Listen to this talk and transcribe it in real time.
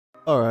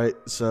Alright,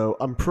 so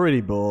I'm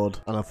pretty bored,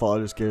 and I thought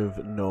I'd just give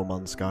No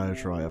Man's Sky a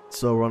try.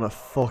 So we're on a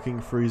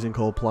fucking freezing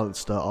cold planet to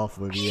start off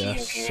with,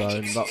 yes,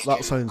 so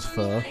that sounds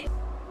fair. Is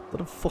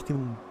that a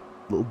fucking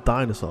little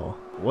dinosaur?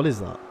 What is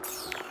that?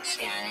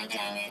 Scanner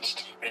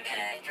damaged.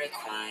 Repair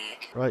required.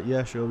 Right,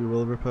 yeah, sure, we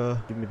will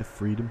repair. Give me the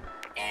freedom.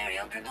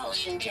 Aerial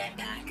propulsion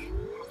jetpack.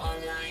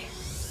 Online.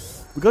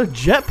 We got a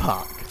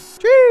jetpack!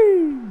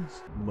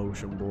 Jeez!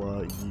 Motion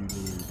blur, you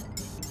need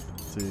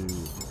to...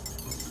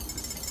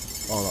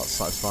 Oh, that's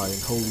satisfying.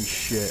 Holy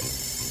shit.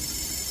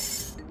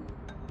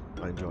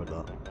 I enjoyed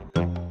that.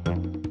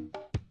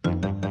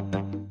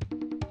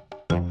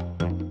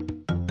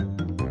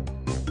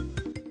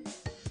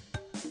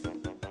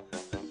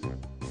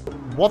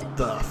 What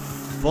the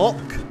fuck?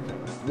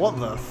 What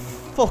the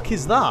fuck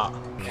is that?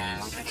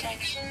 Thermal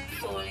protection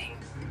falling.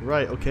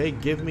 Right, okay,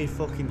 give me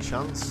fucking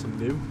chance, some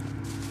new.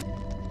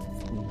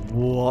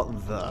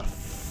 What the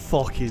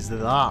fuck is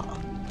that?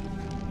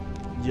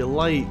 You're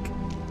like...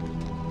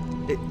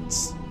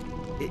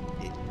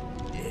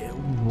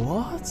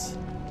 What?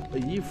 Are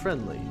you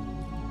friendly?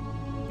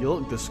 You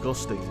look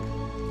disgusting.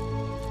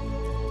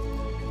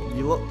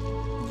 You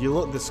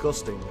look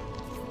disgusting.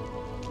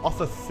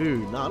 Offer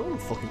food. Nah, I don't want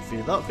to fucking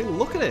feed that thing.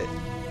 Look at it.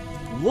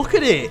 Look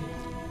at it.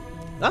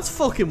 That's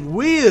fucking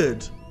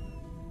weird.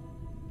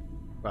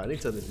 Right, I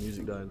need to turn this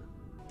music down.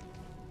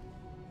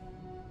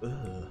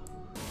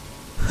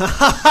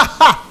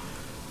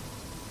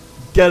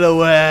 Get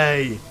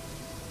away.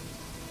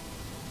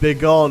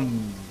 Begone,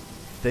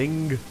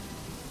 thing.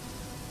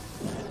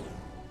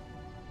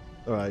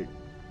 Alright,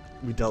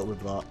 we dealt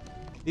with that.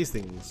 These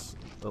things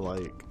are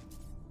like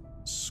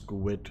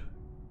squid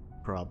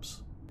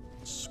crabs.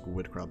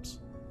 Squid crabs.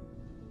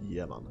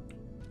 Yeah, man.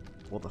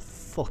 What the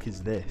fuck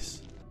is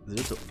this?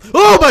 Is this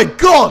oh my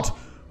god!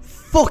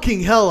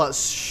 Fucking hell, that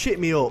shit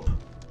me up.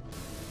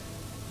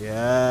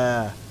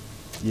 Yeah.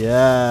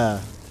 Yeah.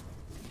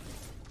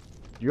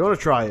 You wanna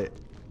try it?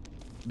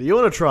 Do you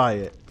wanna try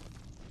it?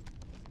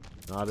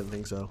 No, I didn't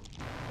think so.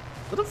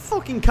 Is that a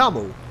fucking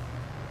camel?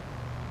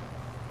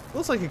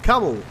 Looks like a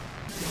camel.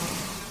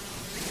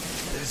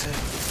 There's a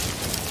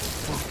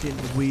fucking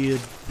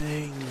weird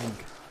thing.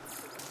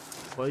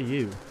 What are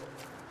you?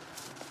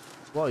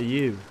 What are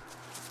you?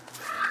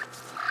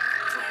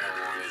 Weather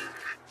warning.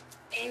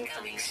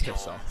 Incoming storm.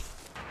 Piss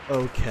off.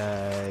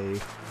 Okay.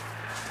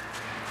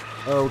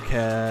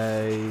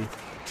 Okay.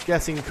 It's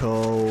getting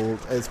cold.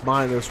 It's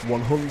minus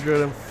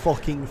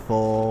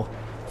 104.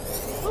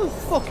 Oh,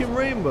 fucking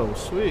rainbow,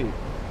 sweet.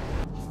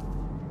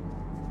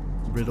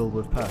 Riddled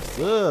with pests.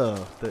 Ugh,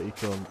 dirty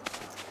cunt.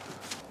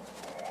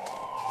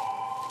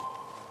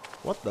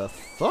 What the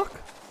fuck?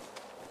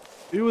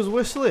 Who was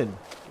whistling?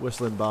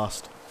 Whistling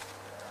bast.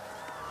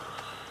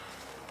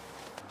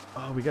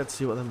 Oh, we get to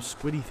see what them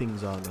squiddy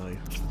things are now.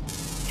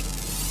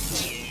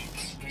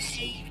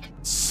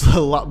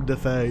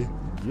 Slapdafe.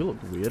 You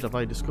look weird. Have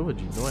I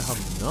discovered you? No, I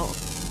have not.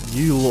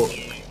 You look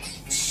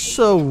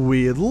so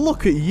weird.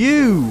 Look at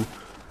you.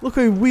 Look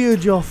how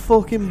weird your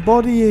fucking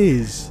body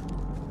is.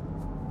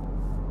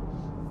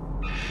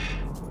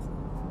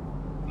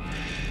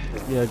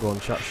 Yeah, go on,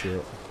 chat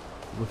shit.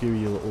 Look at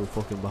you little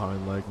fucking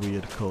behind leg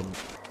weird cunt.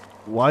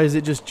 Why is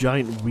it just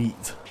giant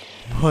wheat?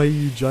 Why are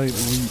you giant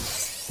wheat?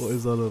 What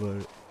is that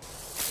about?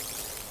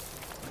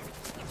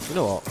 You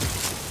know what?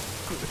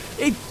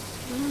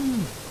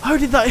 How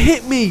did that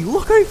hit me?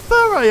 Look how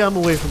far I am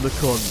away from the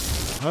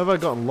cunt. How have I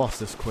gotten lost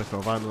this quick,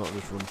 or have I not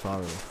just run far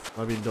enough?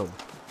 Have I been dumb?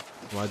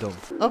 Am I dumb?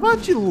 I've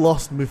actually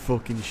lost my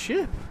fucking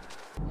ship.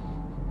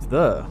 It's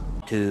there.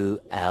 2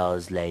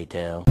 hours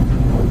later.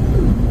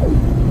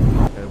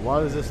 Okay,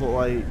 why does this look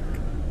like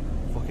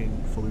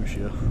fucking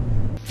Felucia?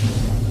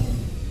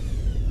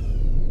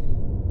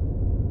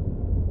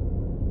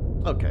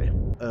 Okay.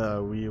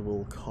 We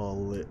will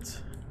call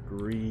it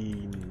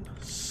Green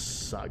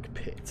Sag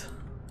Pit.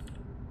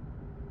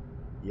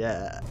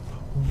 Yeah.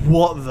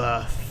 What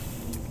the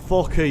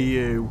fuck are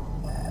you?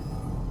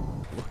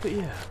 Look at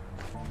you.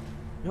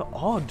 You're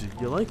odd.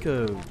 You're like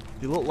a...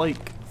 You look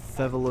like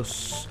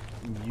featherless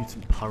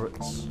mutant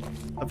parrots.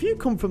 Have you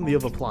come from the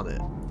other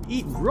planet?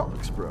 Eat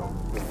rocks, bro.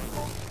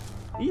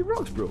 Eat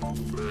rocks, bro.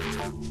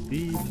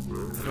 Feed. I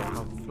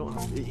don't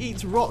have... It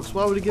eats rocks.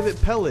 Why would I give it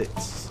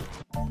pellets?